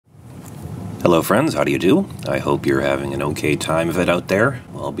Hello friends, how do you do? I hope you're having an okay time of it out there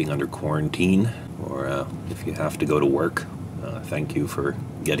while being under quarantine, or if you have to go to work. Thank you for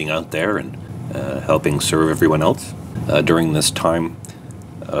getting out there and helping serve everyone else. During this time,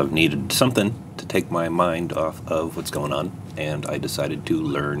 I've needed something to take my mind off of what's going on, and I decided to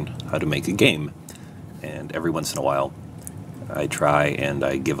learn how to make a game. And every once in a while, I try and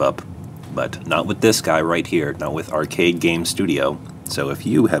I give up, but not with this guy right here, not with Arcade Game Studio. So if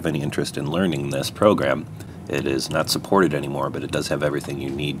you have any interest in learning this program, it is not supported anymore, but it does have everything you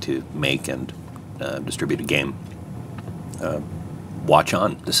need to make and distribute a game. Watch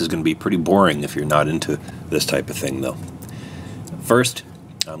on. This is going to be pretty boring if you're not into this type of thing, though. First,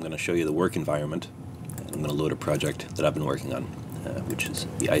 I'm going to show you the work environment. I'm going to load a project that I've been working on, which is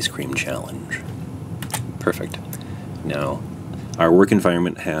the Ice Cream Challenge. Perfect. Now, our work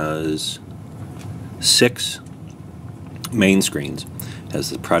environment has 6 main screens. It has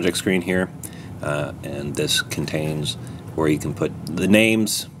the project screen here, and this contains where you can put the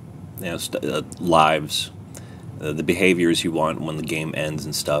names, lives, the behaviors you want when the game ends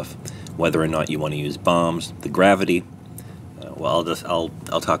and stuff, whether or not you want to use bombs, the gravity. Well,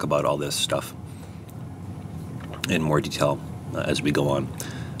 I'll talk about all this stuff in more detail as we go on.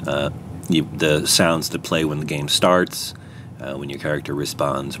 The sounds that play when the game starts, when your character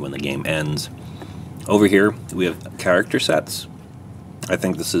responds, when the game ends. Over here, we have character sets. I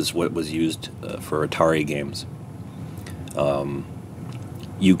think this is what was used for Atari games.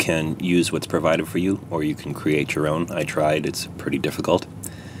 You can use what's provided for you, or you can create your own. I tried. It's pretty difficult.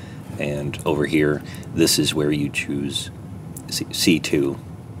 And over here, this is where you choose C2,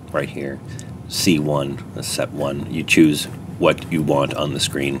 right here. C1, set 1. You choose what you want on the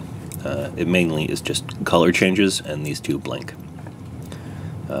screen. It mainly is just color changes, and these 2 blink.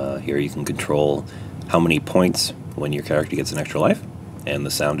 Here you can control how many points when your character gets an extra life, and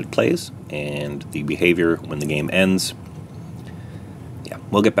the sound it plays, and the behavior when the game ends. Yeah,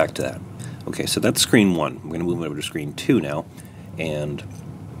 we'll get back to that. Okay, so that's screen 1. We're going to move over to screen 2 now, and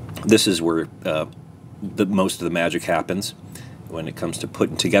this is where most of the magic happens when it comes to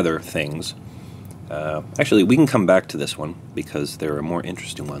putting together things. Actually, we can come back to this one because there are more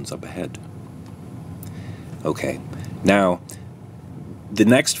interesting ones up ahead. Okay, now the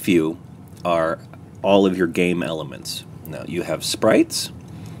next few are all of your game elements. Now you have sprites,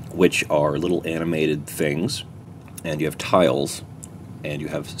 which are little animated things, and you have tiles, and you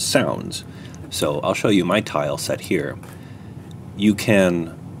have sounds. So I'll show you my tile set here. You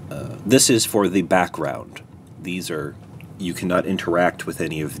can, this is for the background. You cannot interact with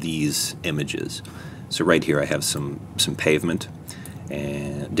any of these images. So right here I have some pavement,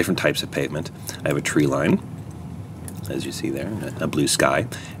 and different types of pavement. I have a tree line, as you see there, a blue sky,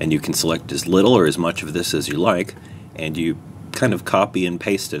 and you can select as little or as much of this as you like, and you kind of copy and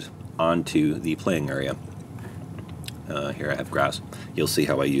paste it onto the playing area. Here I have grass. You'll see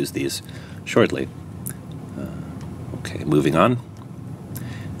how I use these shortly. Okay, moving on.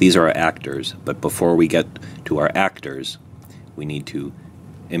 These are our actors, but before we get to our actors, we need to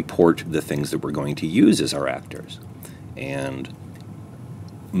import the things that we're going to use as our actors. And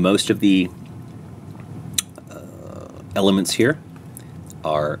most of the elements here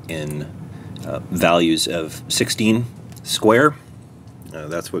are in values of 16 square.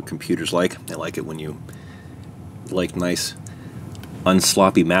 That's what computers like. They like it when you like nice,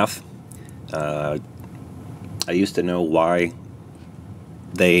 unsloppy math. I used to know why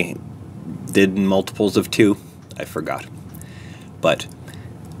they did multiples of 2. I forgot. But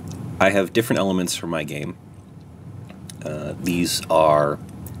I have different elements for my game. These are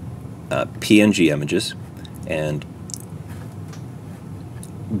PNG images, and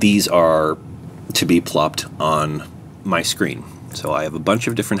these are to be plopped on my screen. So I have a bunch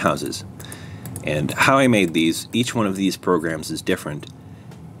of different houses. And how I made these, each one of these programs is different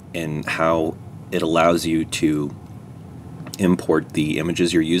in how it allows you to import the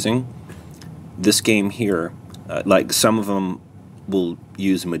images you're using. This game here, like some of them will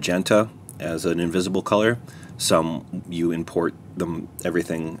use magenta as an invisible color. Some you import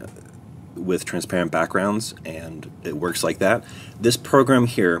everything with transparent backgrounds, and it works like that. This program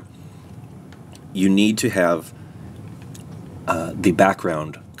here, you need to have the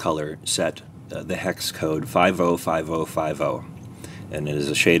background color set, the hex code 505050, and it is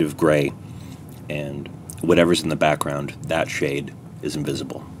a shade of gray, and whatever's in the background, that shade is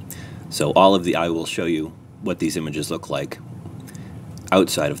invisible. So I will show you what these images look like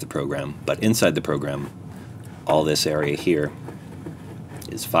outside of the program, but inside the program, all this area here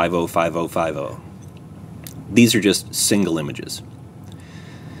is 505050. These are just single images,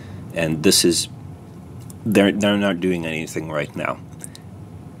 and they're not doing anything right now.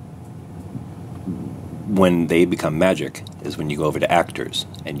 when they become magic is when you go over to actors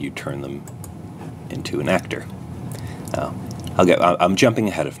and you turn them into an actor. I'm jumping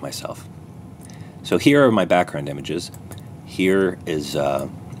ahead of myself. So here are my background images. Here is,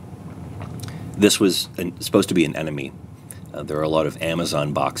 this was supposed to be an enemy. There are a lot of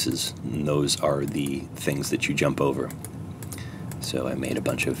Amazon boxes, and those are the things that you jump over. So I made a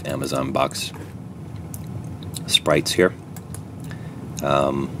bunch of Amazon box sprites here.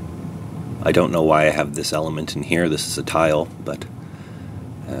 I don't know why I have this element in here. This is a tile, but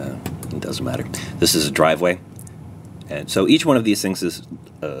it doesn't matter. This is a driveway. And so each one of these things is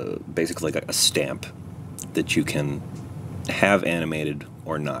basically like a stamp that you can have animated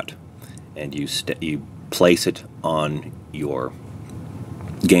or not. And you place it on your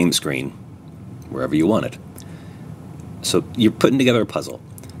game screen wherever you want it. So you're putting together a puzzle.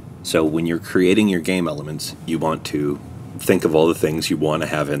 So when you're creating your game elements, you want to think of all the things you want to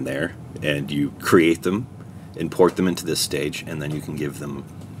have in there, and you create them, import them into this stage, and then you can give them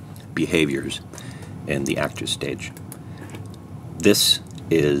behaviors in the actor stage. This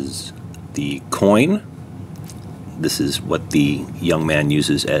is the coin. This is what the young man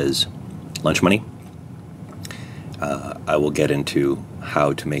uses as lunch money. I will get into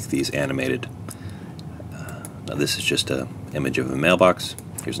how to make these animated. Now this is just an image of a mailbox.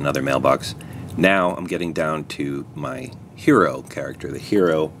 Here's another mailbox. Now I'm getting down to my hero character. The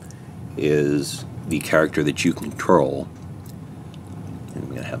hero is the character that you control. And I'm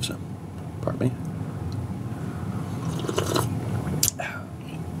going to have some, pardon me.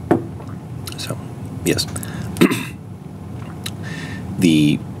 So, yes.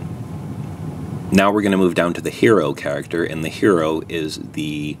 Now we're going to move down to the hero character, and the hero is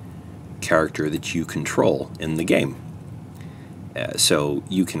the character that you control in the game. So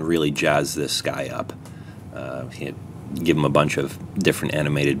you can really jazz this guy up. Give him a bunch of different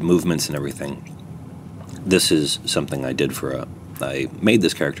animated movements and everything. This is something I did I made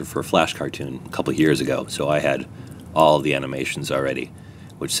this character for a Flash cartoon a couple years ago, so I had all the animations already,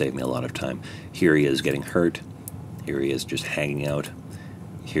 which saved me a lot of time. Here he is getting hurt. Here he is just hanging out.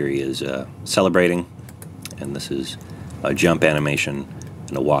 Here he is celebrating. And this is a jump animation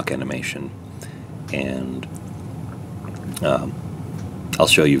and a walk animation. And I'll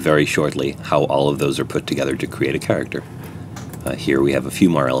show you very shortly how all of those are put together to create a character. Here we have a few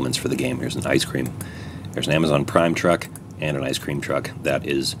more elements for the game. Here's an ice cream. There's an Amazon Prime truck and an ice cream truck. That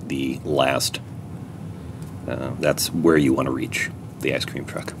is the last. That's where you want to reach, the ice cream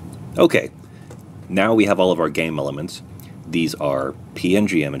truck. Okay, now we have all of our game elements. These are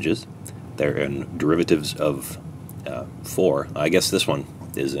PNG images. They're in derivatives of 4. I guess this one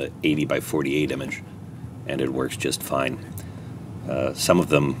is a 80 by 48 image, and it works just fine. Some of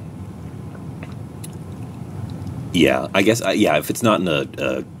them, yeah, I guess, yeah, if it's not in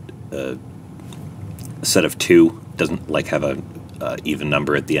a set of 2, doesn't like have a even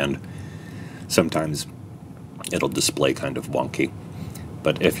number at the end, sometimes it'll display kind of wonky.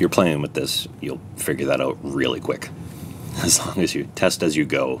 But if you're playing with this, you'll figure that out really quick. As long as you test as you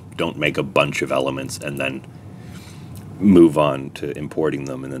go, don't make a bunch of elements and then move on to importing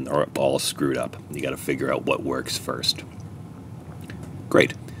them and then they're all screwed up. You got to figure out what works first.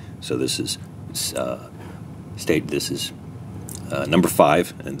 Great. So this is number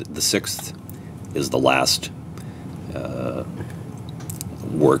 5, and the 6th is the last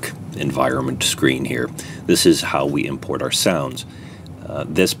work environment screen here. This is how we import our sounds.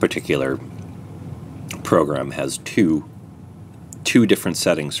 This particular program has two different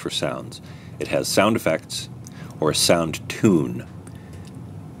settings for sounds. It has sound effects or a sound tune.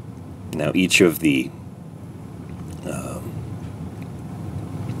 Now each of the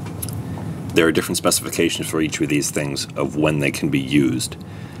there are different specifications for each of these things of when they can be used.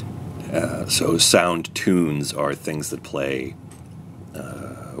 So sound tunes are things that play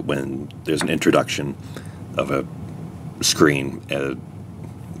when there's an introduction of a screen,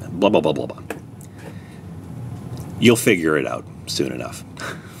 blah, blah, blah, blah, blah. You'll figure it out soon enough.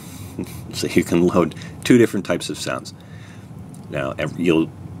 So you can load 2 different types of sounds. Now, you'll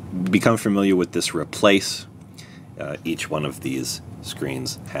become familiar with this replace. Each one of these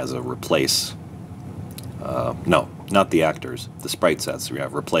screens has a replace. No, not the actors, the sprite sets. We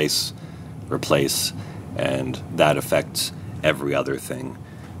have replace, and that affects every other thing.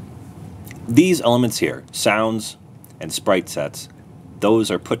 These elements here, sounds and sprite sets,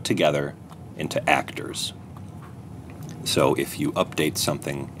 those are put together into actors. So if you update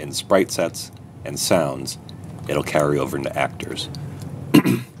something in sprite sets and sounds, it'll carry over into actors.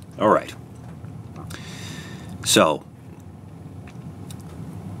 All right. So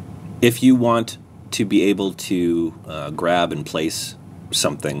if you want to be able to grab and place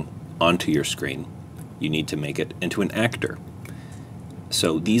something onto your screen, you need to make it into an actor.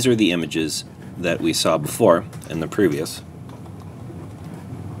 So these are the images that we saw before in the previous.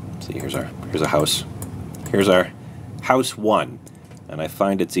 See, here's a house. Here's our house 1, and I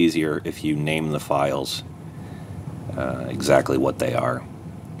find it's easier if you name the files exactly what they are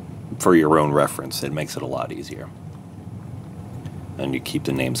for your own reference. It makes it a lot easier, and you keep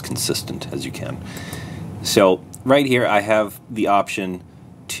the names consistent as you can. So right here I have the option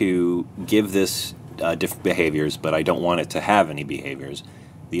to give this different behaviors, but I don't want it to have any behaviors.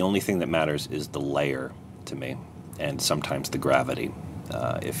 The only thing that matters is the layer to me, and sometimes the gravity.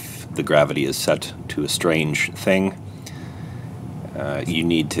 If the gravity is set to a strange thing, you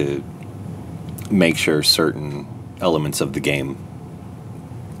need to make sure certain elements of the game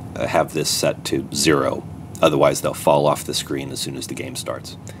have this set to 0. Otherwise they'll fall off the screen as soon as the game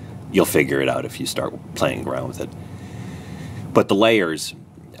starts. You'll figure it out if you start playing around with it. But the layers,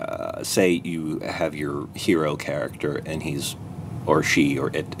 say you have your hero character and he's, or she, or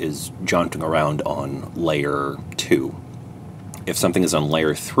it is jaunting around on layer 2. If something is on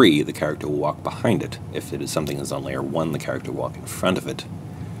layer 3, the character will walk behind it. If it is something is on layer 1, the character will walk in front of it.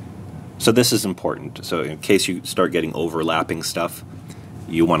 So this is important. So in case you start getting overlapping stuff,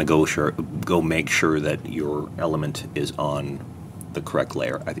 you want to go make sure that your element is on the correct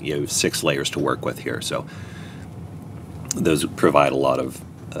layer. I think you have 6 layers to work with here, so those provide a lot of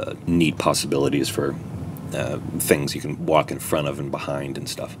neat possibilities for things you can walk in front of and behind and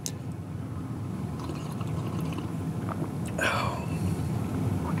stuff. Oh.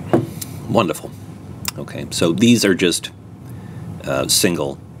 Wonderful. Okay, so these are just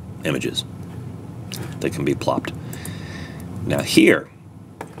single images that can be plopped. Now here,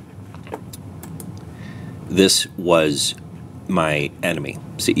 this was my enemy.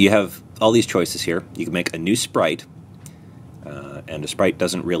 See, you have all these choices here. You can make a new sprite, and a sprite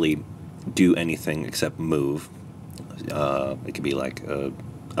doesn't really do anything except move. It could be like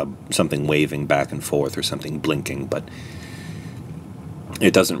something waving back and forth or something blinking, but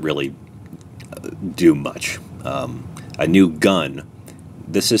it doesn't really do much. A new gun,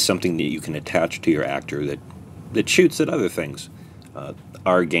 this is something that you can attach to your actor that shoots at other things.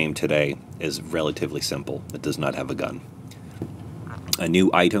 Our game today is relatively simple. It does not have a gun. A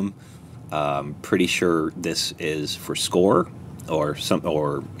new item, pretty sure this is for score or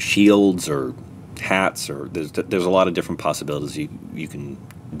shields or hats, or there's a lot of different possibilities you can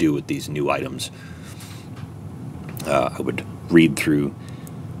do with these new items. I would read through.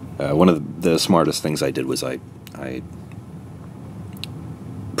 One of the smartest things I did was I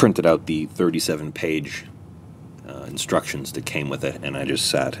printed out the 37-page instructions that came with it, and I just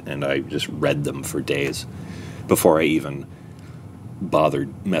sat and I just read them for days before I even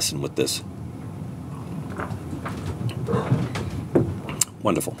bothered messing with this.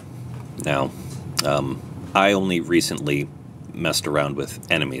 Wonderful. Now, I only recently messed around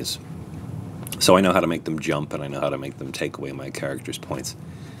with enemies, so I know how to make them jump and I know how to make them take away my character's points.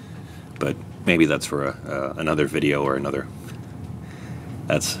 But maybe that's for another video or another.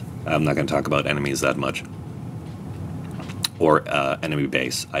 I'm not going to talk about enemies that much. Or enemy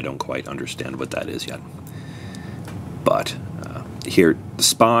base. I don't quite understand what that is yet. But here,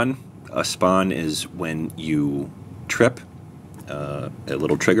 spawn. A spawn is when you trip a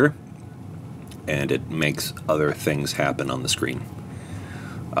little trigger, and it makes other things happen on the screen.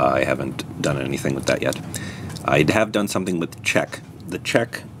 I haven't done anything with that yet. I have done something with check. The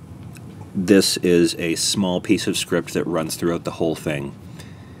check, this is a small piece of script that runs throughout the whole thing,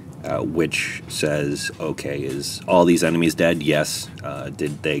 which says, okay, is all these enemies dead? Yes.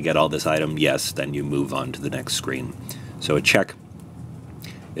 Did they get all this item? Yes. Then you move on to the next screen. So a check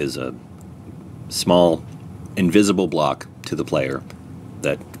is a small invisible block to the player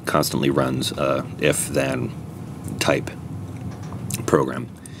that constantly runs if-then type program.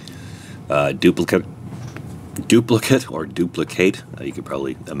 Duplicate or duplicate, you could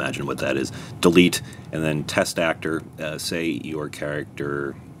probably imagine what that is. Delete, and then test actor, say your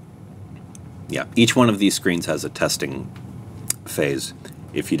character. Yeah, each one of these screens has a testing phase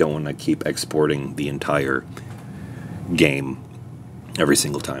if you don't want to keep exporting the entire game every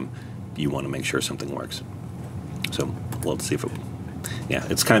single time. You want to make sure something works. So let's see if it. Yeah,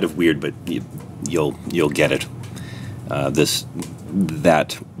 it's kind of weird, but you'll get it.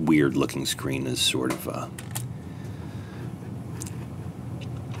 That weird looking screen is sort of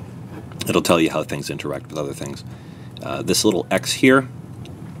it'll tell you how things interact with other things. This little X here,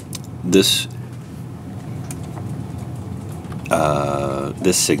 this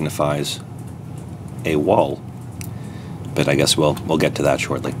signifies a wall, but I guess we'll get to that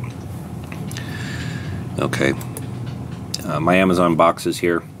shortly. Okay, my Amazon boxes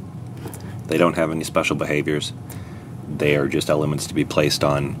here. They don't have any special behaviors. They are just elements to be placed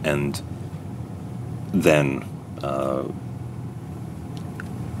on, and then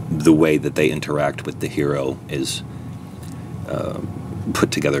the way that they interact with the hero is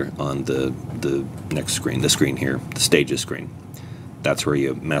put together on the next screen, the screen here, the stages screen. That's where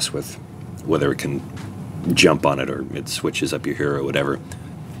you mess with whether it can jump on it or it switches up your hero, whatever.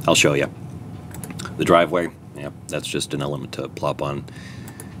 I'll show you. The driveway, yeah, that's just an element to plop on.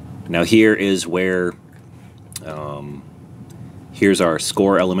 Now here is where, here's our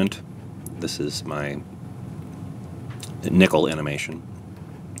score element. This is my nickel animation.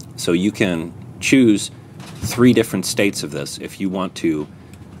 So you can choose 3 different states of this. If you want to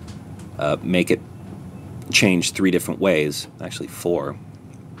make it change 3 different ways, actually 4.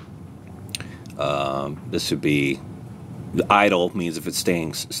 This would be idle, means if it's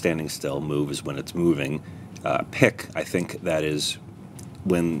standing still. Move is when it's moving. Pick, I think that is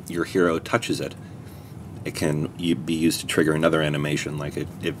when your hero touches it. It can be used to trigger another animation, like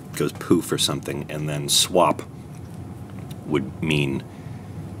it goes poof or something, and then swap would mean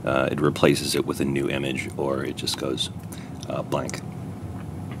it replaces it with a new image, or it just goes blank.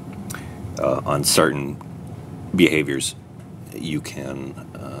 On certain behaviors, you can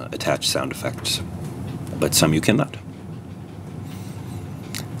attach sound effects, but some you cannot.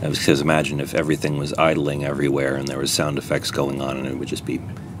 That was because imagine if everything was idling everywhere and there was sound effects going on, and it would just be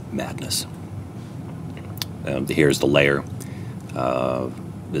madness. Here's the layer.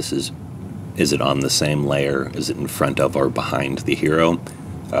 This is it on the same layer? Is it in front of or behind the hero?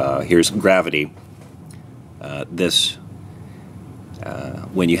 Here's gravity.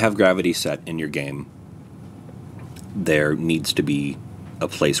 When you have gravity set in your game, there needs to be a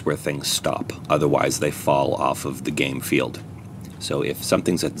place where things stop. Otherwise, they fall off of the game field. So if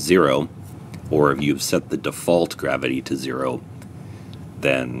something's at 0, or if you've set the default gravity to 0,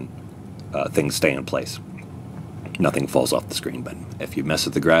 then things stay in place. Nothing falls off the screen. But if you mess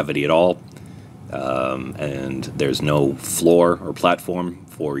with the gravity at all, and there's no floor or platform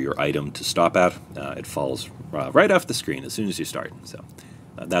for your item to stop at, it falls right off the screen as soon as you start. So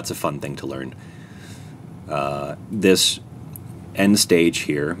that's a fun thing to learn. This end stage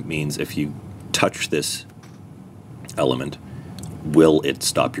here means if you touch this element, will it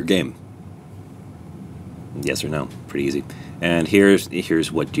stop your game? Yes or no? Pretty easy. And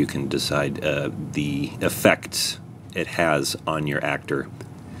here's what you can decide, the effects it has on your actor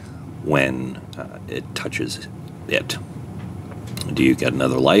when it touches it. Do you get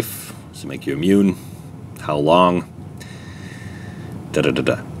another life? Does it make you immune? How long?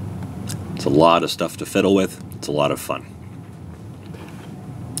 Da-da-da-da. It's a lot of stuff to fiddle with. It's a lot of fun.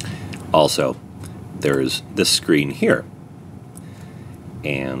 Also, there's this screen here,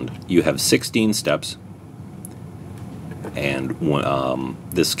 and you have 16 steps, and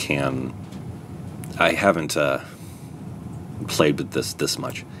this can... I haven't played with this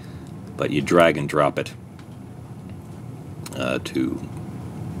much, but you drag and drop it to...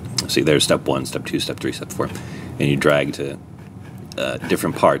 See, there's step 1, step 2, step 3, step 4, and you drag to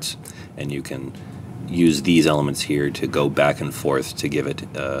different parts, and you can use these elements here to go back and forth to give it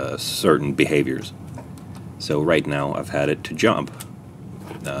certain behaviors. So right now I've had it to jump.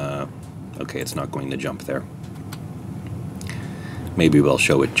 Okay, it's not going to jump there. Maybe we'll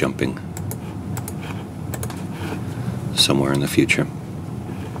show it jumping somewhere in the future.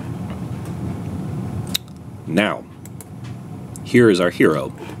 Now, here is our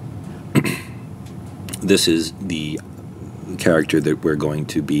hero. This is the character that we're going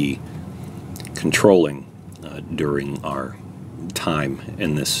to be controlling during our time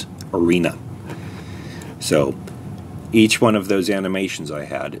in this arena. So each one of those animations I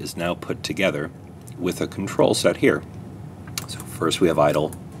had is now put together with a control set here. So first we have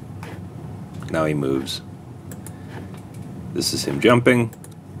idle. Now he moves. This is him jumping,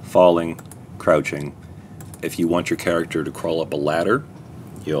 falling, crouching. If you want your character to crawl up a ladder,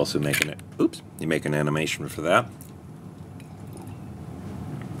 you also make an animation for that.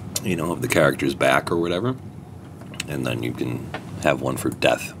 You know, of the character's back or whatever. And then you can have one for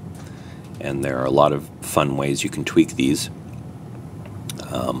death. And there are a lot of fun ways you can tweak these.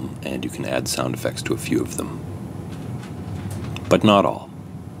 And you can add sound effects to a few of them. But not all.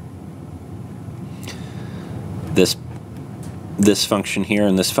 This function here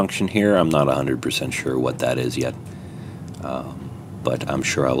and this function here, I'm not 100% sure what that is yet. But I'm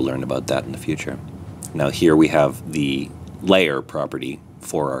sure I will learn about that in the future. Now here we have the layer property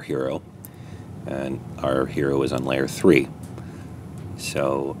for our hero, and our hero is on layer 3.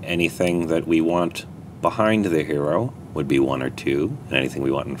 So anything that we want behind the hero would be 1 or 2, and anything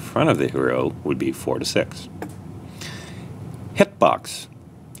we want in front of the hero would be 4 to 6. Hitbox.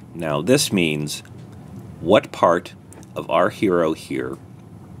 Now this means what part of our hero here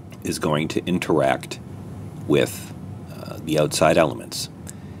is going to interact with the outside elements.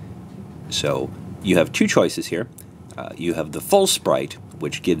 So you have two choices here. You have the full sprite,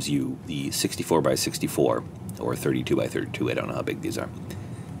 which gives you the 64 by 64 or 32 by 32. I don't know how big these are,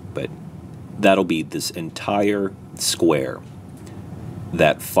 but that'll be this entire square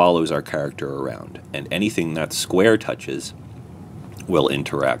that follows our character around, and anything that square touches will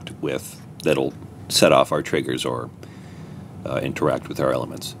interact with, that'll set off our triggers or interact with our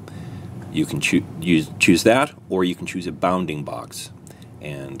elements. You can choose that, or you can choose a bounding box,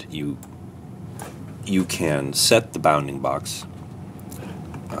 and you can set the bounding box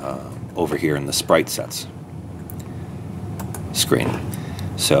over here in the sprite sets screen.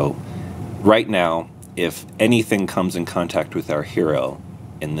 So right now, if anything comes in contact with our hero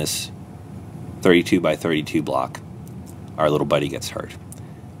in this 32 by 32 block, our little buddy gets hurt.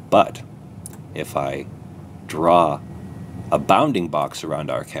 But if I draw a bounding box around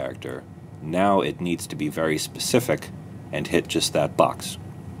our character, now it needs to be very specific and hit just that box.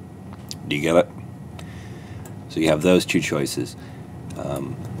 Do you get it? So you have those two choices.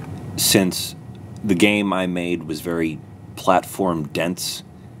 Since the game I made was very platform dense,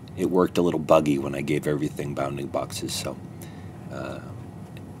 it worked a little buggy when I gave everything bounding boxes, so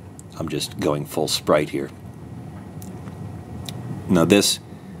I'm just going full sprite here. Now this,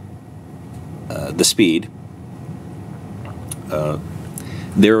 the speed,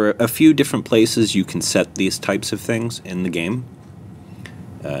 there are a few different places you can set these types of things in the game,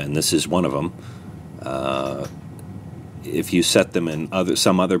 and this is one of them. If you set them in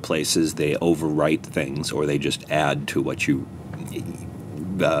some other places, they overwrite things, or they just add to what you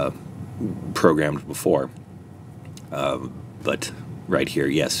programmed before. But right here,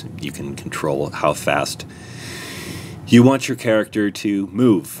 yes, you can control how fast you want your character to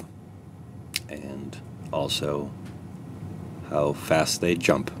move, and also how fast they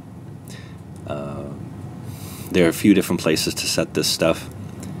jump. There are a few different places to set this stuff.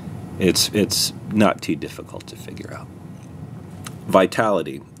 It's not too difficult to figure out.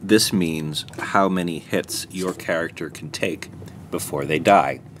 Vitality. This means how many hits your character can take before they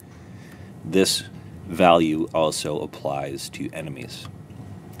die. This value also applies to enemies.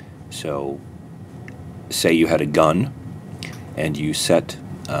 So, say you had a gun, and you set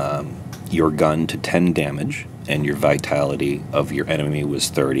your gun to 10 damage, and your vitality of your enemy was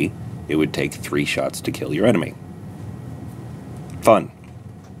 30, it would take 3 shots to kill your enemy. Fun.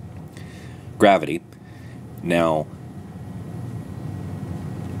 Gravity. Now,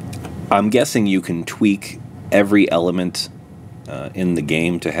 I'm guessing you can tweak every element in the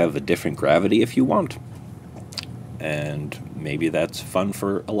game to have a different gravity if you want. And maybe that's fun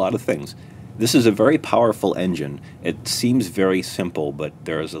for a lot of things. This is a very powerful engine. It seems very simple, but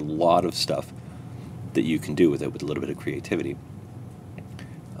there is a lot of stuff that you can do with it with a little bit of creativity.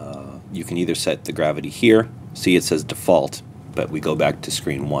 You can either set the gravity here. See, it says default, but we go back to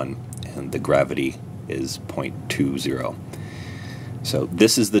screen 1, and the gravity is 0.20. So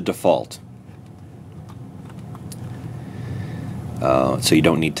this is the default. So you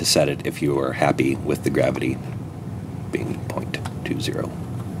don't need to set it if you are happy with the gravity being 0.20.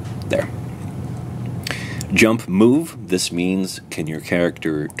 There. Jump move. This means can your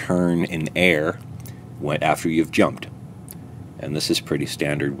character turn in air after you've jumped. And this is pretty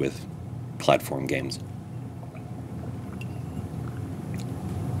standard with platform games.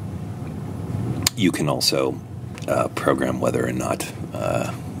 You can also program whether or not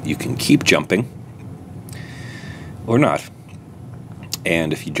you can keep jumping or not,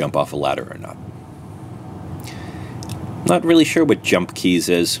 and if you jump off a ladder or not. Not really sure what jump keys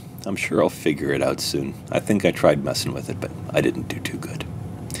is. I'm sure I'll figure it out soon. I think I tried messing with it, but I didn't do too good.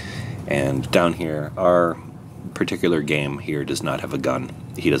 And down here, our particular game here does not have a gun.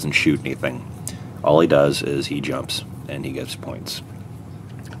 He doesn't shoot anything. All he does is he jumps and he gets points.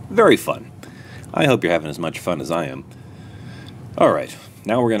 Very fun. I hope you're having as much fun as I am. All right,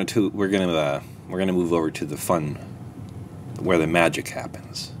 now we're gonna move over to the fun, where the magic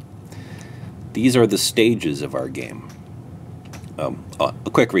happens. These are the stages of our game. A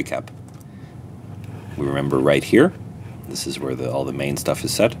quick recap. We remember right here. This is where all the main stuff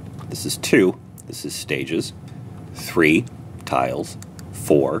is set. This is 2. This is stages. 3 tiles.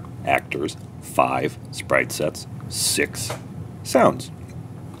 4 actors. 5 sprite sets. 6 sounds.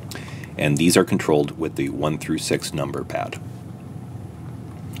 And these are controlled with the 1 through 6 number pad.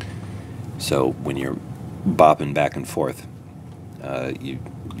 So when you're bopping back and forth, you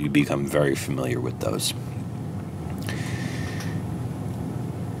become very familiar with those.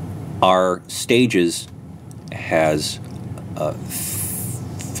 Our stages has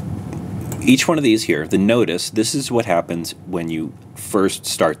Each one of these here, the notice, this is what happens when you first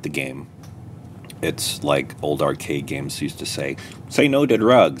start the game. It's like old arcade games used to say no to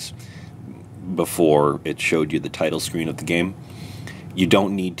drugs, before it showed you the title screen of the game. You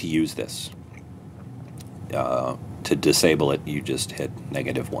don't need to use this. To disable it, you just hit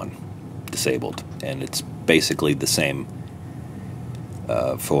 -1, disabled. And it's basically the same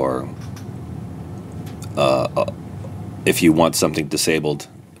for if you want something disabled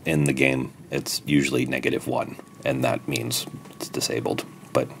in the game, it's usually -1, and that means it's disabled.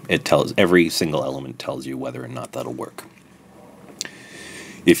 But it tells, every single element tells you whether or not that'll work.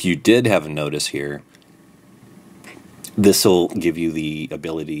 If you did have a notice here, this will give you the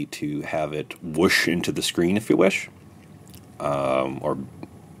ability to have it whoosh into the screen if you wish. Or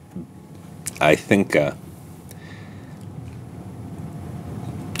I think,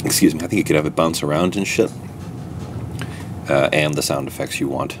 excuse me, I think you could have it bounce around and shit. And the sound effects you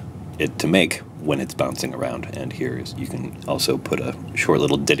want it to make when it's bouncing around. And here is, you can also put a short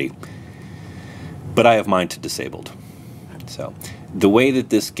little ditty. But I have mine to disabled. So the way that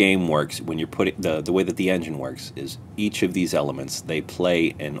this game works, when you're putting the way that the engine works, is each of these elements, they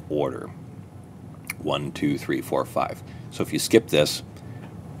play in order. 1, 2, 3, 4, 5. So if you skip this,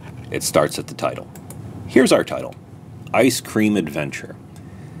 it starts at the title. Here's our title: Ice Cream Adventure.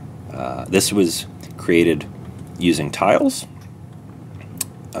 This was created using tiles.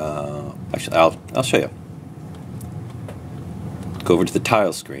 Actually, I'll show you. Go over to the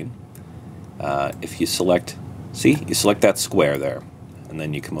tile screen. If you select, see, you select that square there, and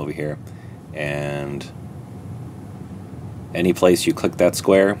then you come over here, and any place you click that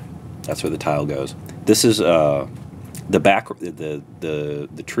square, that's where the tile goes. This is the back,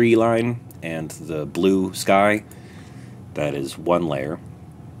 the tree line and the blue sky. That is one layer.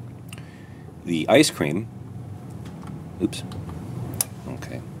 The ice cream. Oops.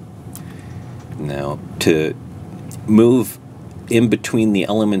 Okay. Now, to move in between the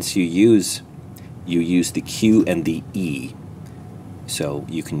elements you use the Q and the E. So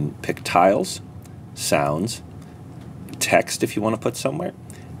you can pick tiles, sounds, text if you want to put somewhere,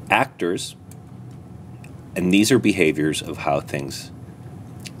 actors, and these are behaviors of how things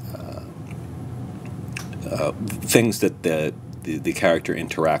that the character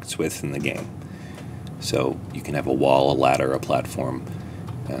interacts with in the game. So you can have a wall, a ladder, a platform.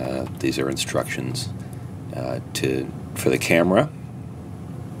 These are instructions for the camera.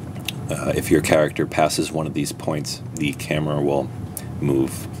 If your character passes one of these points, the camera will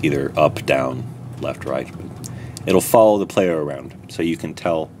move either up, down, left, right. It'll follow the player around, so you can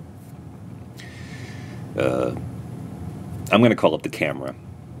tell. I'm going to call it the camera.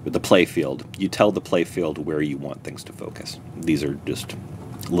 With the play field, you tell the play field where you want things to focus. These are just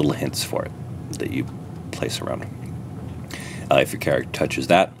little hints for it that you place around. If your character touches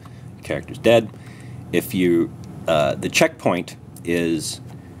that, the character's dead. If you, the checkpoint is,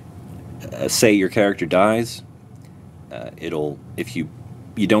 say your character dies, if you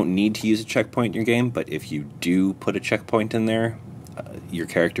don't need to use a checkpoint in your game, but if you do put a checkpoint in there, your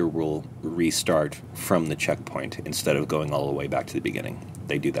character will restart from the checkpoint instead of going all the way back to the beginning.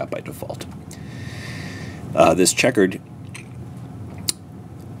 They do that by default. This checkered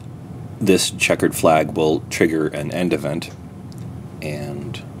flag will trigger an end event,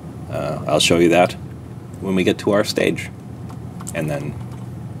 and I'll show you that when we get to our stage. And then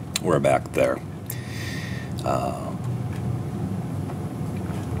we're back there.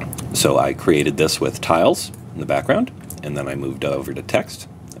 So I created this with tiles in the background, and then I moved over to text.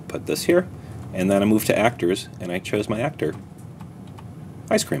 I put this here, and then I moved to actors, and I chose my actor.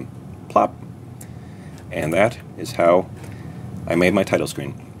 Ice cream. Plop. And that is how I made my title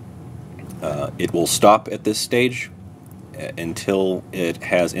screen. It will stop at this stage until it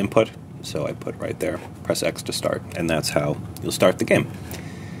has input, so I put right there, press X to start, and that's how you'll start the game.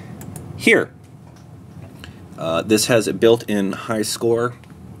 Here, this has a built-in high score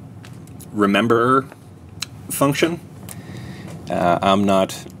rememberer function.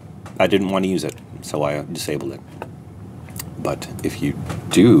 I didn't want to use it, so I disabled it. But if you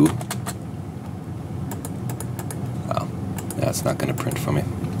do, well, that's not going to print for me.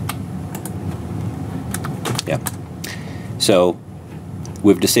 Yeah. So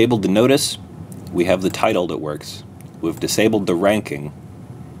we've disabled the notice. We have the title that works. We've disabled the ranking.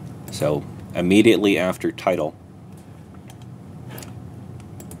 So immediately after title,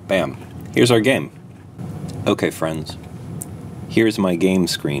 bam, here's our game. Okay, friends, here's my game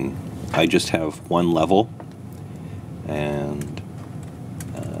screen. I just have one level, and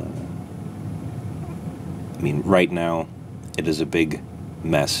I mean, right now it is a big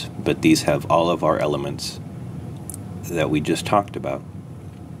mess, but these have all of our elements that we just talked about.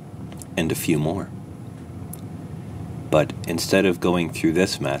 and a few more. But instead of going through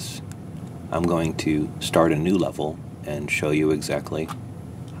this mess, I'm going to start a new level and show you exactly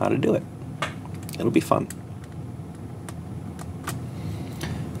how to do it. It'll be fun.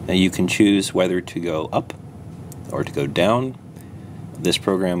 Now you can choose whether to go up or to go down. This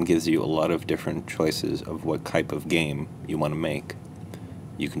program gives you a lot of different choices of what type of game you want to make.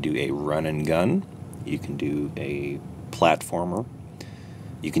 You can do a run and gun, you can do a platformer,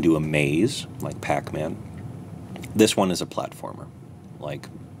 you can do a maze, like Pac-Man. This one is a platformer, like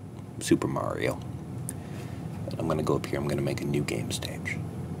Super Mario. I'm going to go up here, I'm going to make a new game stage.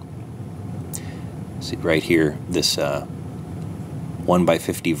 See right here, this 1 by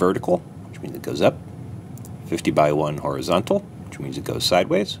 50 vertical, which means it goes up, 50 by 1 horizontal, which means it goes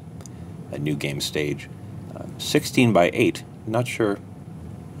sideways, a new game stage, 16 by 8, I'm not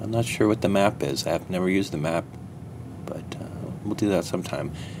sure what the map is. I've never used the map, but we'll do that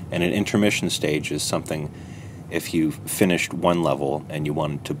sometime. And an intermission stage is something, if you finished one level and you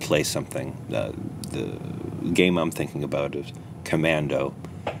wanted to play something, the game I'm thinking about is Commando.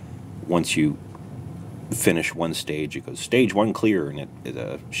 Once you finish one stage, it goes stage 1 clear, and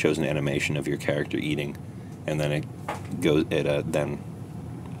it shows an animation of your character eating, and then it then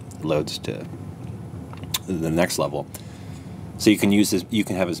loads to the next level. So you can use this. You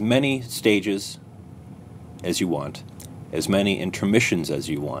can have as many stages as you want, as many intermissions as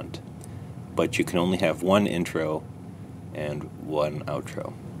you want, but you can only have one intro and one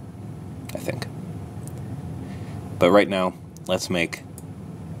outro, I think. But right now, let's make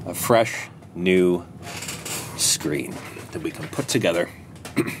a fresh, new screen that we can put together.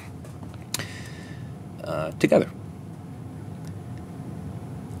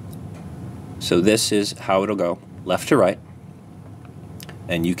 So this is how it'll go, left to right.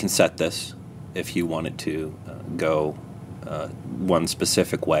 And you can set this if you want it to go one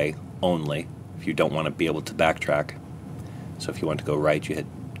specific way only, if you don't want to be able to backtrack. So if you want to go right, you hit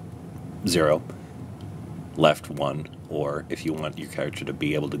 0, left 1, or if you want your character to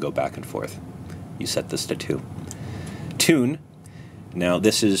be able to go back and forth, you set this to 2. Tune. Now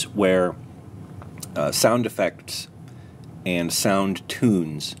this is where sound effects and sound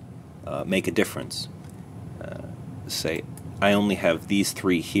tunes make a difference. Say, I only have these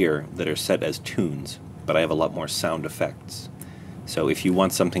 3 here that are set as tunes, but I have a lot more sound effects. So if you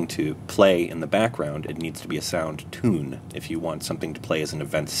want something to play in the background, it needs to be a sound tune. If you want something to play as an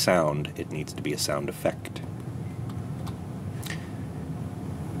event sound, it needs to be a sound effect.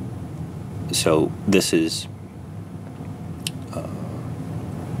 So this is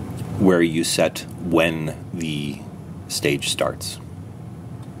where you set when the stage starts.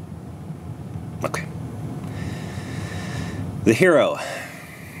 Okay. The hero.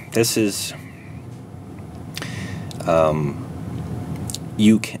 This is,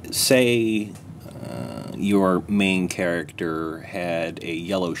 you can say your main character had a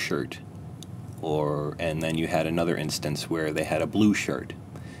yellow shirt, and then you had another instance where they had a blue shirt.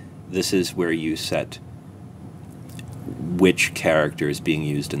 This is where you set which character is being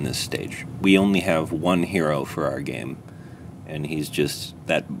used in this stage. We only have one hero for our game, and he's just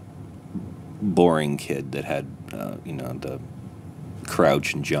that boring kid that had, the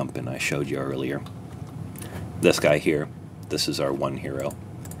crouch and jump, and I showed you earlier. This guy here, this is our one hero.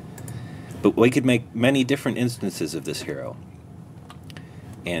 But we could make many different instances of this hero.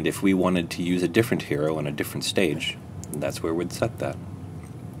 And if we wanted to use a different hero on a different stage, that's where we'd set that.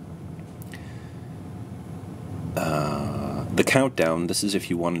 The countdown, this is if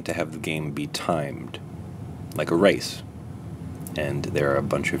you wanted to have the game be timed, like a race. And there are a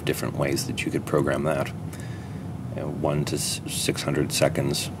bunch of different ways that you could program that. 1 to 600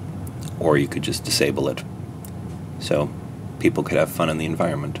 seconds, or you could just disable it. So people could have fun in the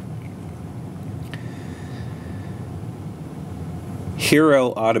environment. Hero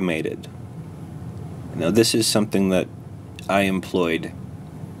automated. Now this is something that I employed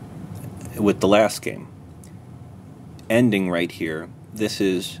with the last game. Ending right here. This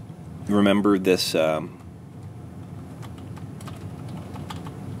is, remember this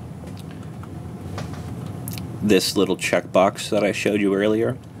this little checkbox that I showed you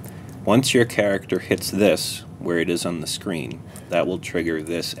earlier? Once your character hits this, where it is on the screen, that will trigger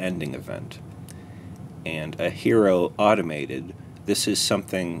this ending event. And a hero automated, this is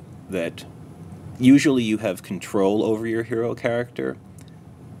something that usually you have control over your hero character,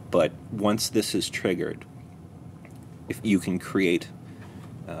 but once this is triggered, if you can create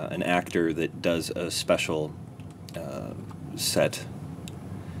an actor that does a special set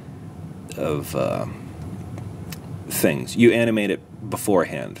of things. You animate it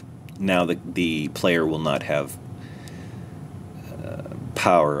beforehand. Now the player will not have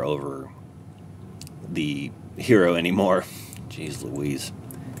power over the hero anymore. Jeez Louise.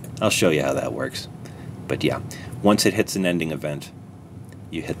 I'll show you how that works. But yeah, once it hits an ending event,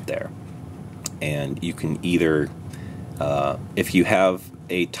 you hit there. And you can either, if you have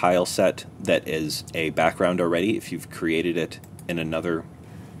a tile set that is a background already, if you've created it in another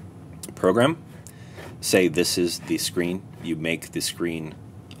program, say this is the screen, you make the screen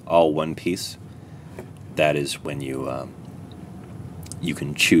all one piece, that is when you you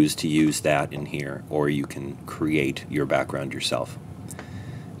can choose to use that in here, or you can create your background yourself.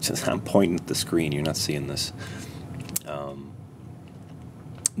 Since I'm pointing at the screen, you're not seeing this.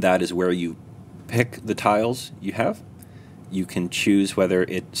 That is where you pick the tiles you have. You can choose whether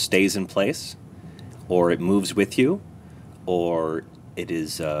it stays in place, or it moves with you, or it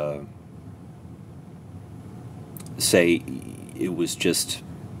is, say, it was just,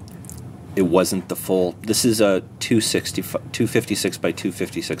 it wasn't the full. This is a 256 by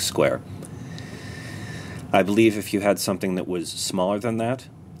 256 square. I believe if you had something that was smaller than that,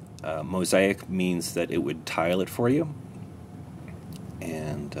 mosaic means that it would tile it for you.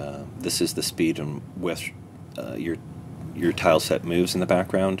 And this is the speed in which your tile set moves in the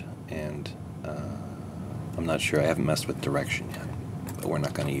background. And I'm not sure, I haven't messed with direction yet, but we're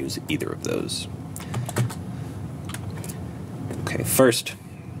not going to use either of those. Okay, first,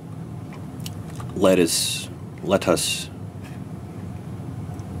 let us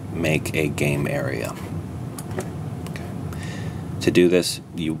make a game area. Okay. To do this,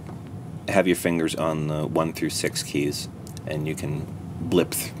 you have your fingers on the 1 through 6 keys, and you can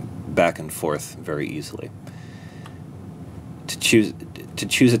blip back and forth very easily. To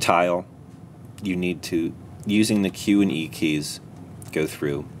choose a tile, you need to, using the Q and E keys, go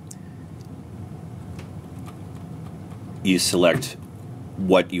through. You select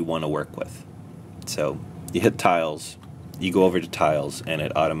what you want to work with. So you hit tiles, you go over to tiles, and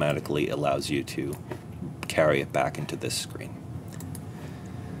it automatically allows you to carry it back into this screen.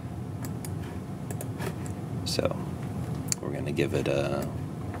 So we're going to give it a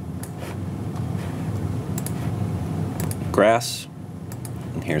grass,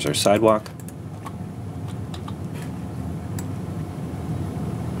 and here's our sidewalk.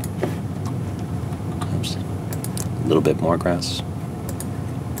 Oops. A little bit more grass.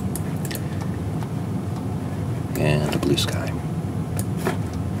 And a blue sky.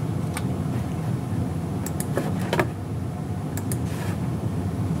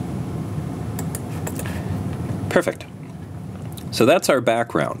 Perfect. So that's our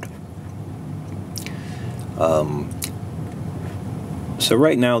background. So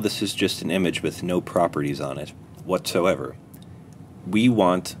right now this is just an image with no properties on it whatsoever. We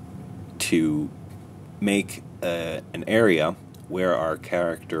want to make an area where our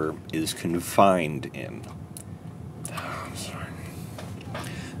character is confined in.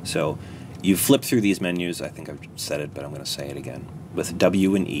 So you flip through these menus. I think I've said it, but I'm going to say it again. With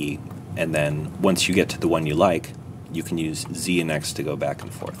W and E, and then once you get to the one you like, you can use Z and X to go back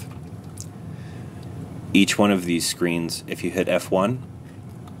and forth. Each one of these screens, if you hit F1,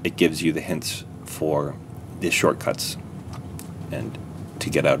 it gives you the hints for the shortcuts. And to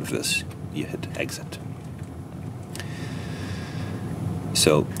get out of this, you hit exit.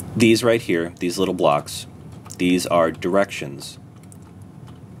 So these right here, these little blocks, these are directions,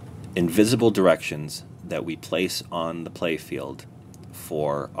 invisible directions that we place on the playfield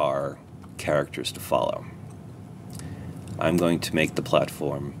for our characters to follow. I'm going to make the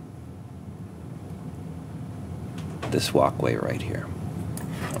platform this walkway right here.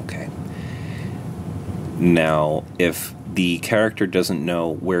 Okay. Now, if the character doesn't know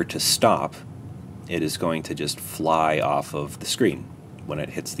where to stop, it is going to just fly off of the screen when it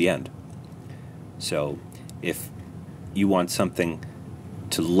hits the end. So if you want something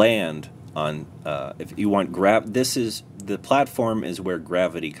to land on, if you want the platform is where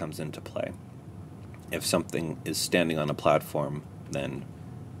gravity comes into play. If something is standing on a platform, then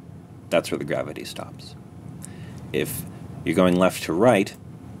that's where the gravity stops. If you're going left to right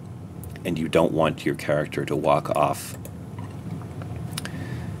and you don't want your character to walk off,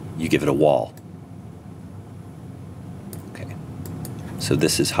 you give it a wall. Okay. So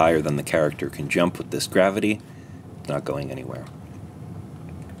this is higher than the character can jump with this gravity, not going anywhere.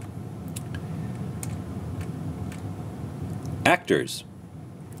 Actors.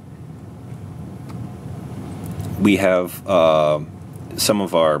 We have some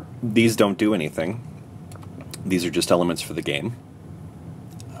of our, these don't do anything. These are just elements for the game.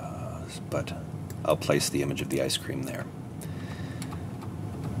 But I'll place the image of the ice cream there.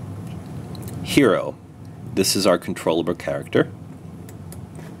 Hero. This is our controllable character.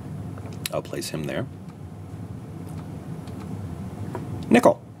 I'll place him there.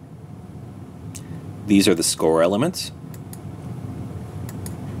 These are the score elements.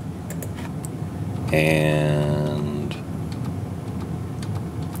 And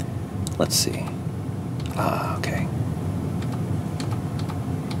let's see. Okay.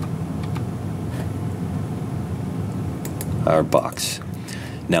 Our box.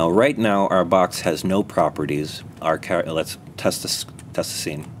 Now, right now, our box has no properties. Let's test the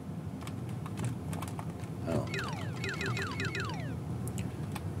scene. Oh,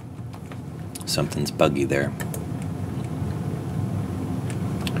 something's buggy there.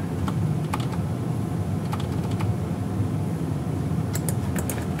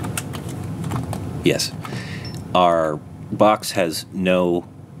 Yes, our box has no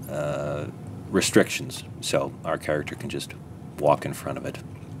restrictions, so our character can just walk in front of it.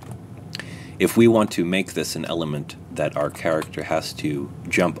 If we want to make this an element that our character has to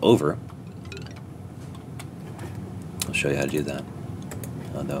jump over, I'll show you how to do that,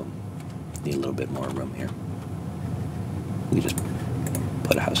 although need a little bit more room here. We just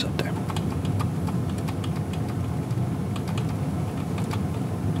put a house up there.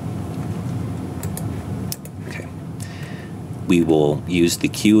 Okay. We will use the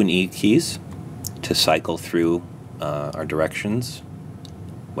Q and E keys to cycle through our directions,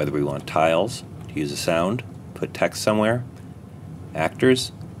 whether we want tiles, to use a sound, put text somewhere,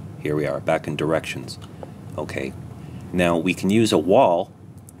 actors, here we are, back in directions. Okay, now we can use a wall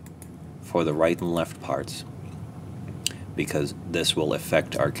for the right and left parts, because this will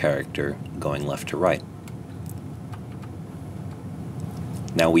affect our character going left to right.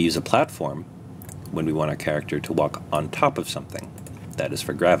 Now we use a platform when we want our character to walk on top of something. That is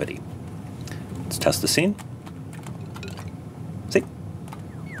for gravity. Let's test the scene. See?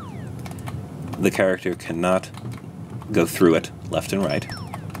 The character cannot go through it left and right,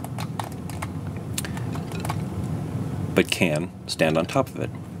 but can stand on top of it.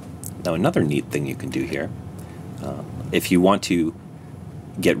 Now, another neat thing you can do here, if you want to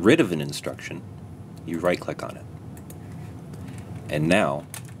get rid of an instruction, you right-click on it. And now,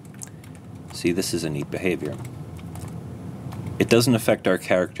 see, this is a neat behavior. It doesn't affect our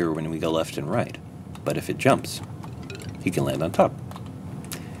character when we go left and right, but if it jumps, he can land on top.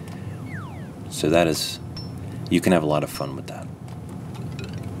 So that is, you can have a lot of fun with that.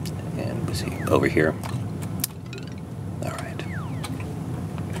 And we see over here. All right.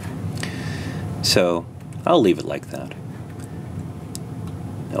 So I'll leave it like that.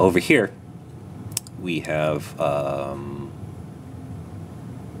 Now over here, we have our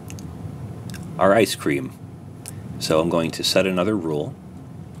ice cream. So I'm going to set another rule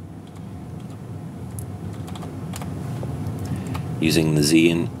using the Z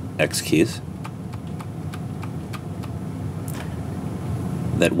and X keys,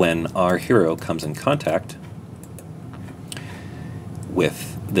 that when our hero comes in contact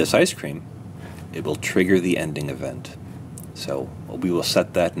with this ice cream, it will trigger the ending event. So we will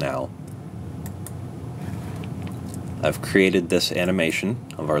set that now. I've created this animation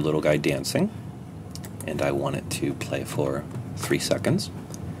of our little guy dancing, and I want it to play for 3 seconds,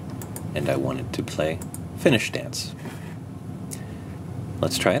 and I want it to play finish dance.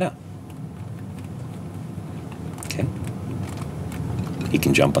 Let's try it out. Okay. He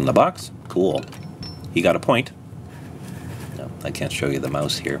can jump on the box. Cool. He got a point. No, I can't show you the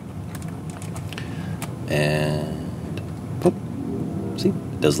mouse here. And boop. See?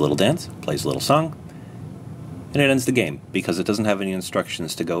 It does a little dance, plays a little song, and it ends the game because it doesn't have any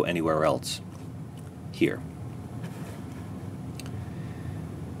instructions to go anywhere else. Here.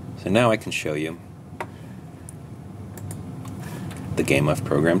 So now I can show you the game I've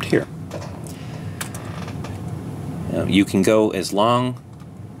programmed here. Now, you can go as long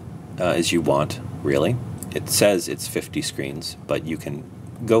as you want, really. It says it's 50 screens, but you can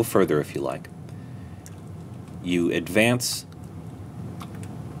go further if you like. You advance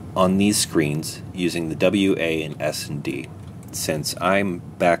on these screens using the W, A, and S and D. Since I'm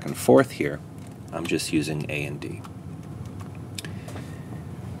back and forth here, I'm just using A and D.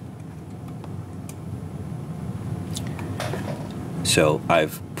 So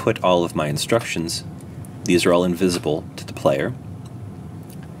I've put all of my instructions. These are all invisible to the player.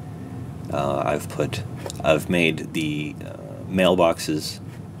 I've made the mailboxes.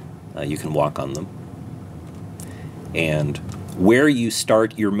 You can walk on them. And where you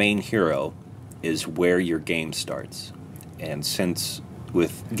start your main hero is where your game starts. And since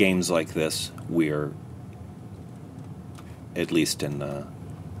with games like this, we're, at least in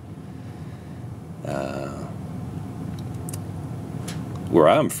where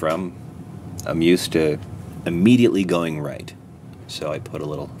I'm from, I'm used to immediately going right. So I put a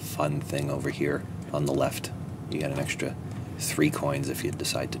little fun thing over here on the left. You get an extra 3 coins if you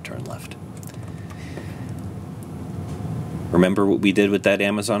decide to turn left. Remember what we did with that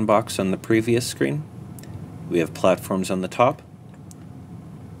Amazon box on the previous screen? We have platforms on the top,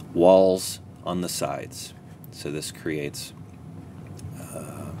 walls on the sides. So this creates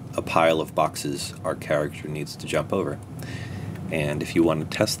a pile of boxes our character needs to jump over. And if you want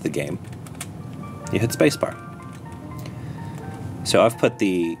to test the game, you hit spacebar. So I've put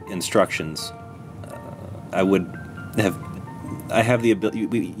the instructions. I have the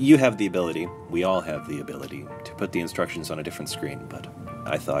ability. You have the ability. We all have the ability to put the instructions on a different screen. But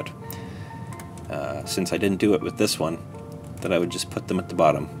I thought, since I didn't do it with this one, that I would just put them at the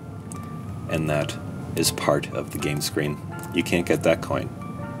bottom, and that is part of the game screen. You can't get that coin,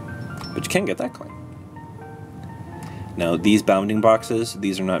 but you can get that coin. Now, these bounding boxes,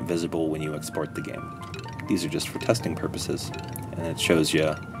 these are not visible when you export the game. These are just for testing purposes, and it shows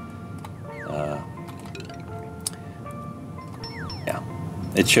you,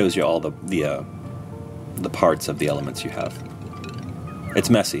 it shows you all the parts of the elements you have. It's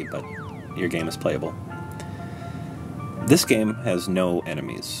messy, but your game is playable. This game has no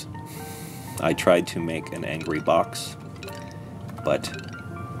enemies. I tried to make an angry box, but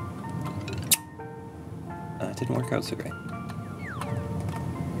it didn't work out so great.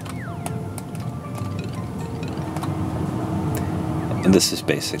 And this is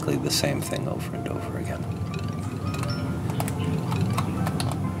basically the same thing over and over again.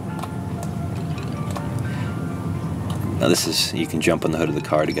 Now this is, you can jump on the hood of the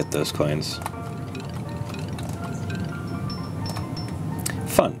car to get those coins.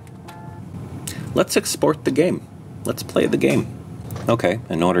 Fun. Let's export the game. Let's play the game. Okay,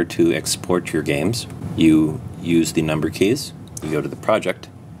 in order to export your games, you use the number keys. You go to the project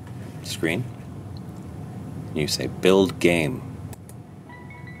screen. And you say build game.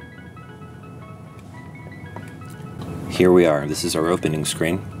 Here we are. This is our opening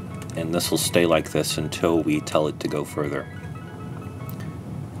screen. And this will stay like this until we tell it to go further.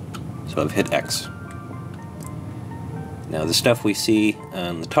 So I've hit X. Now the stuff we see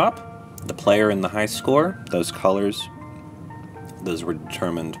on the top, the player and the high score, those colors, those were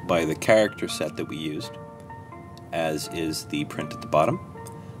determined by the character set that we used, as is the print at the bottom.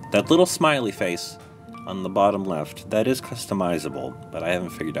 That little smiley face on the bottom left, that is customizable, but I haven't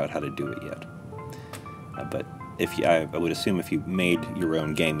figured out how to do it yet. But if you, I would assume if you made your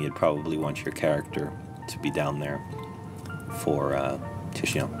own game, you'd probably want your character to be down there for to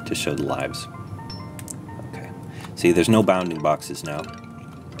show the lives. Okay. See, there's no bounding boxes now.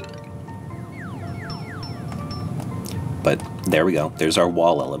 But there we go. There's our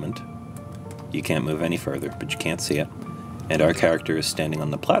wall element. You can't move any further, but you can't see it. And our character is standing on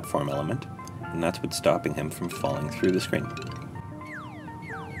the platform element, and that's what's stopping him from falling through the screen.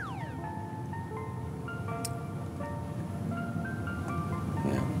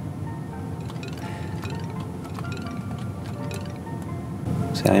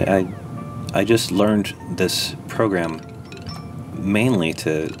 See, I just learned this program mainly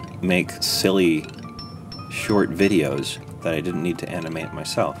to make silly short videos that I didn't need to animate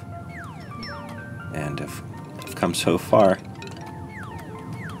myself. And I've come so far.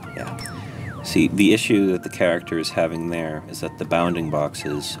 Yeah. See, the issue that the character is having there is that the bounding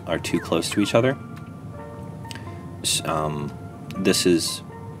boxes are too close to each other. This is,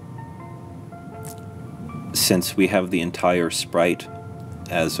 since we have the entire sprite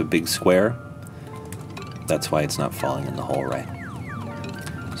as a big square, that's why it's not falling in the hole right.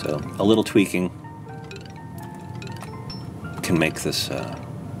 So a little tweaking can make this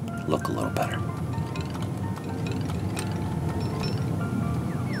look a little better.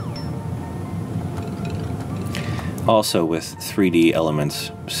 Also with 3D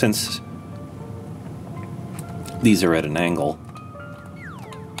elements, since these are at an angle,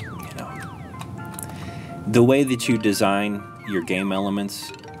 you know, the way that you design your game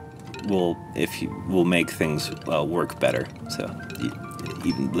elements will make things work better. So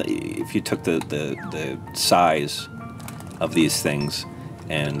even if you took the size of these things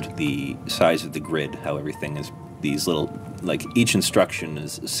and the size of the grid, how everything is, these little, like each instruction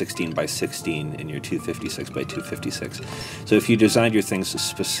is 16 by 16 in your 256 by 256. So if you designed your things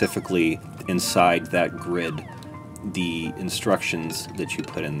specifically inside that grid, the instructions that you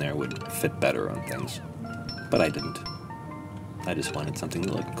put in there would fit better on things. But I didn't. I just wanted something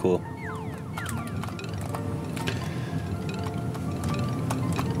to look cool.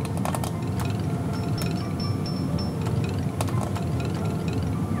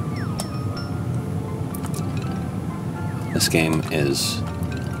 This game is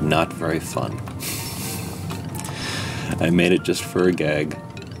not very fun. I made it just for a gag,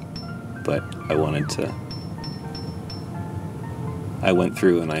 but I wanted to. I went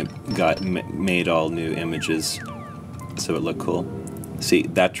through and I made all new images so it looked cool. See,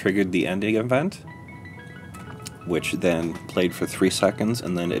 that triggered the ending event, which then played for 3 seconds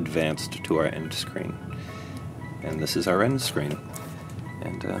and then advanced to our end screen. And this is our end screen.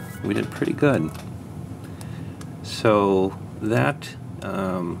 And we did pretty good. So that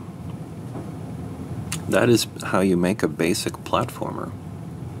is how you make a basic platformer.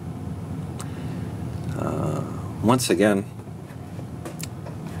 Once again,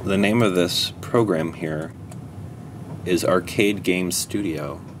 the name of this program here is Arcade Game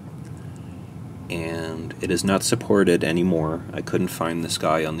Studio, and it is not supported anymore. I couldn't find this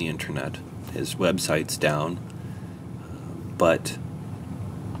guy on the internet. His website's down, but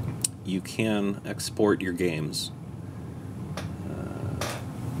you can export your games.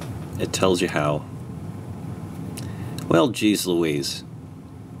 It tells you how. Well, geez Louise.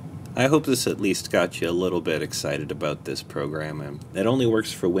 I hope this at least got you a little bit excited about this program. It only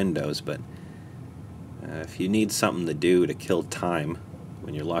works for Windows, but if you need something to do to kill time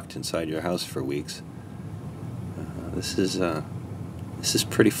when you're locked inside your house for weeks, this is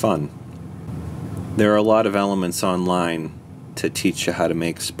pretty fun. There are a lot of elements online to teach you how to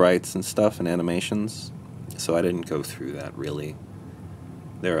make sprites and stuff and animations, so I didn't go through that really.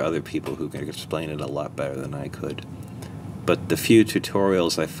 There are other people who can explain it a lot better than I could. But the few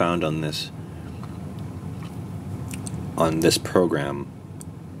tutorials I found on this program,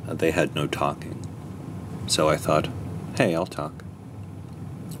 they had no talking. So I thought, hey, I'll talk.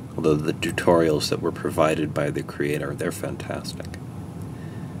 Although the tutorials that were provided by the creator, they're fantastic.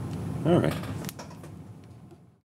 Alright.